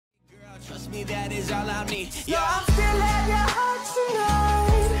me, that is all I need. Yeah, I'm still at your heart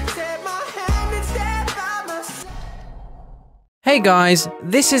tonight. Take my hand and stand by my side. Hey guys,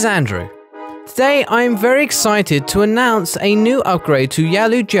 this is Andrew. Today I am very excited to announce a new upgrade to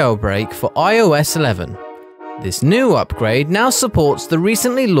Yalu Jailbreak for iOS 11. This new upgrade now supports the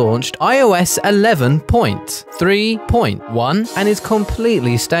recently launched iOS 11.3.1 and is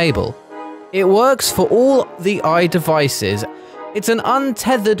completely stable. It works for all the iDevices. It's an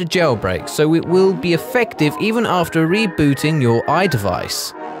untethered jailbreak, so it will be effective even after rebooting your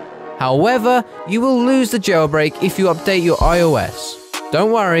iDevice. However, you will lose the jailbreak if you update your iOS.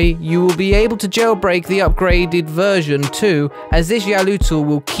 Don't worry, you will be able to jailbreak the upgraded version too, as this Yalu tool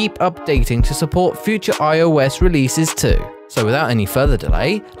will keep updating to support future iOS releases too. So without any further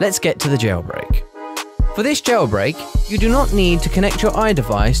delay, let's get to the jailbreak. For this jailbreak, you do not need to connect your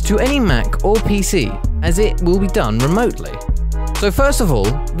iDevice to any Mac or PC, as it will be done remotely. So first of all,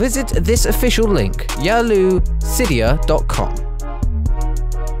 visit this official link, yalucydia.com.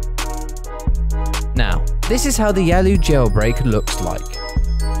 Now, this is how the Yalu jailbreak looks like.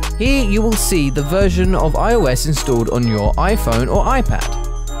 Here you will see the version of iOS installed on your iPhone or iPad.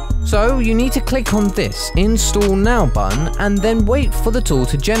 So you need to click on this Install Now button and then wait for the tool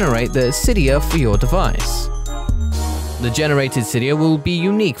to generate the Cydia for your device. The generated Cydia will be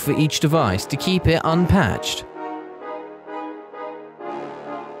unique for each device to keep it unpatched.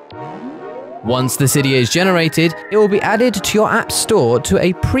 Once the Cydia is generated, it will be added to your App Store to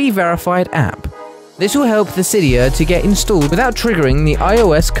a pre-verified app. This will help the Cydia to get installed without triggering the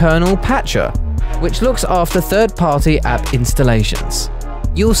iOS kernel patcher, which looks after third-party app installations.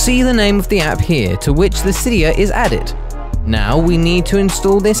 You'll see the name of the app here to which the Cydia is added. Now we need to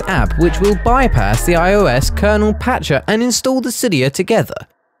install this app, which will bypass the iOS kernel patcher and install the Cydia together.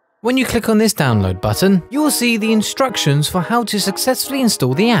 When you click on this download button, you will see the instructions for how to successfully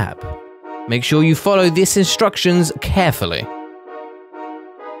install the app. Make sure you follow these instructions carefully.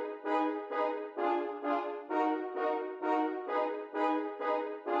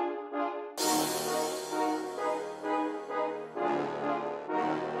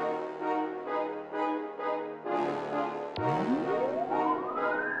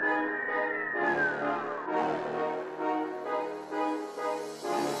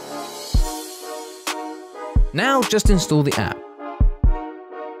 Now just install the app.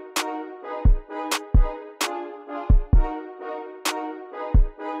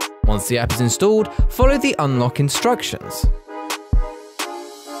 Once the app is installed, follow the unlock instructions.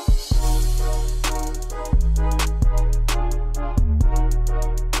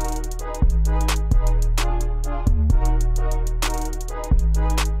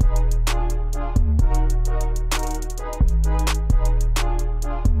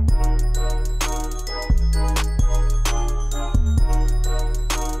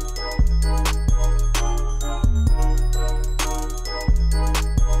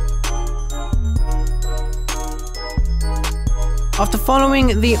 After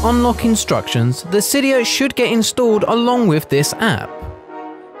following the unlock instructions, the Cydia should get installed along with this app.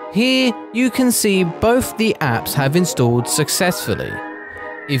 Here you can see both the apps have installed successfully.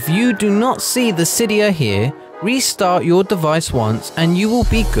 If you do not see the Cydia here, restart your device once and you will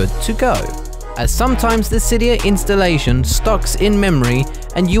be good to go, as sometimes the Cydia installation stucks in memory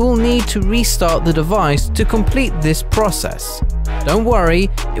and you will need to restart the device to complete this process. Don't worry,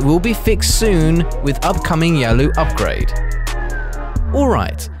 it will be fixed soon with upcoming Yalu upgrade.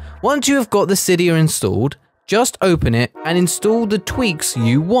 Alright, once you have got the Cydia installed, just open it and install the tweaks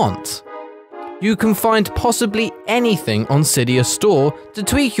you want. You can find possibly anything on Cydia Store to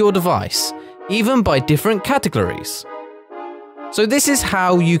tweak your device, even by different categories. So this is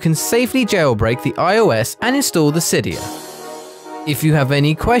how you can safely jailbreak the iOS and install the Cydia. If you have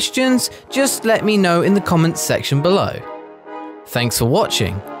any questions, just let me know in the comments section below. Thanks for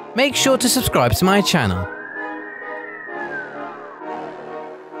watching. Make sure to subscribe to my channel.